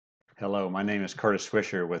Hello, my name is Curtis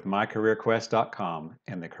Swisher with MyCareerQuest.com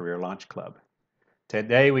and the Career Launch Club.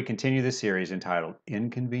 Today we continue the series entitled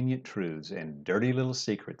Inconvenient Truths and Dirty Little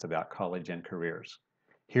Secrets About College and Careers.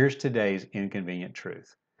 Here's today's inconvenient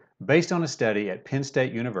truth. Based on a study at Penn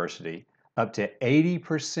State University, up to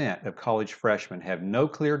 80% of college freshmen have no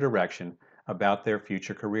clear direction about their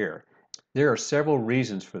future career. There are several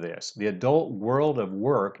reasons for this. The adult world of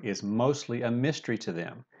work is mostly a mystery to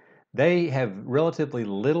them. They have relatively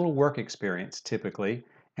little work experience typically,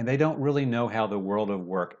 and they don't really know how the world of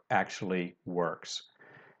work actually works.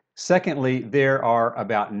 Secondly, there are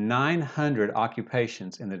about 900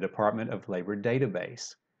 occupations in the Department of Labor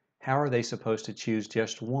database. How are they supposed to choose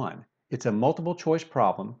just one? It's a multiple choice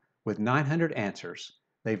problem with 900 answers.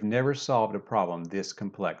 They've never solved a problem this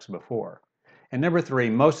complex before. And number three,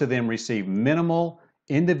 most of them receive minimal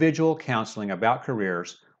individual counseling about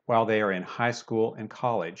careers while they are in high school and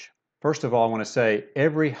college. First of all, I want to say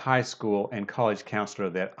every high school and college counselor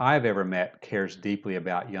that I've ever met cares deeply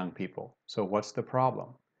about young people. So what's the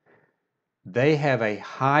problem? They have a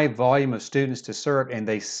high volume of students to serve and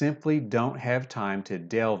they simply don't have time to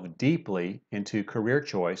delve deeply into career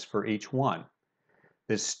choice for each one.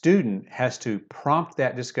 The student has to prompt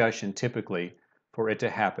that discussion typically for it to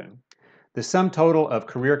happen. The sum total of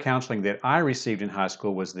career counseling that I received in high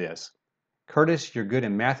school was this: Curtis, you're good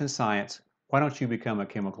in math and science. Why don't you become a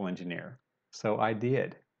chemical engineer? So I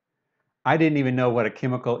did. I didn't even know what a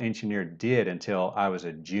chemical engineer did until I was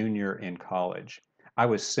a junior in college. I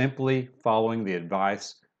was simply following the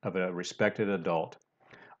advice of a respected adult.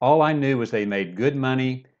 All I knew was they made good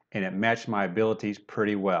money and it matched my abilities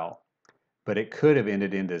pretty well. But it could have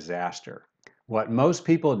ended in disaster. What most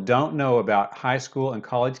people don't know about high school and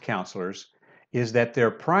college counselors is that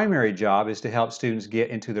their primary job is to help students get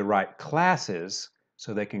into the right classes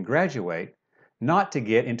so they can graduate, not to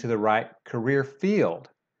get into the right career field.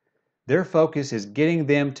 Their focus is getting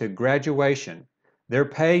them to graduation. They're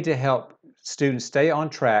paid to help students stay on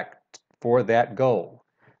track for that goal.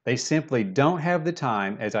 They simply don't have the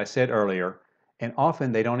time, as I said earlier, and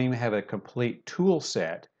often they don't even have a complete tool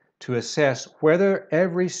set to assess whether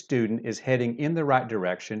every student is heading in the right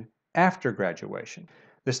direction after graduation.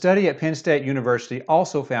 The study at Penn State University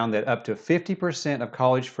also found that up to 50% of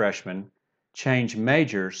college freshmen change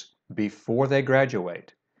majors before they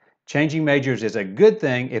graduate. Changing majors is a good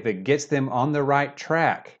thing if it gets them on the right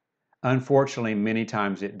track. Unfortunately, many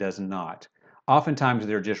times it does not. Oftentimes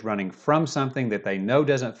they're just running from something that they know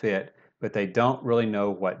doesn't fit, but they don't really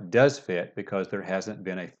know what does fit because there hasn't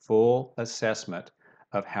been a full assessment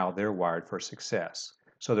of how they're wired for success.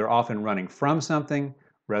 So they're often running from something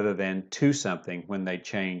rather than to something when they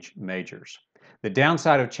change majors. The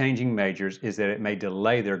downside of changing majors is that it may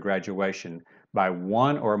delay their graduation by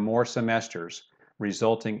one or more semesters,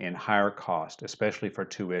 resulting in higher cost, especially for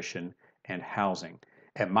tuition and housing.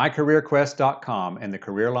 At MyCareerQuest.com and the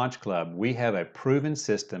Career Launch Club, we have a proven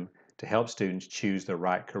system to help students choose the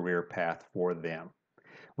right career path for them.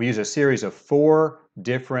 We use a series of 4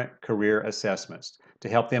 different career assessments to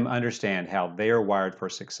help them understand how they are wired for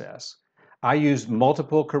success. I use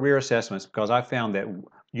multiple career assessments because I found that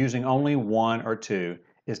using only 1 or 2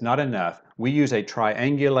 is not enough. We use a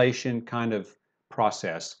triangulation kind of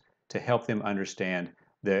process to help them understand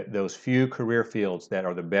those few career fields that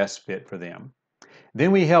are the best fit for them.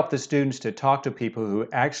 Then we help the students to talk to people who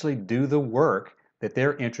actually do the work that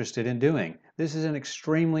they're interested in doing. This is an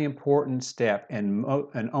extremely important step, and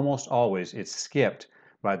almost always it's skipped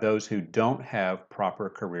by those who don't have proper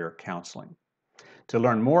career counseling. To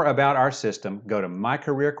learn more about our system, go to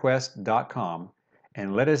mycareerquest.com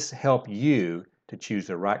and let us help you to choose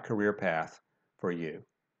the right career path for you.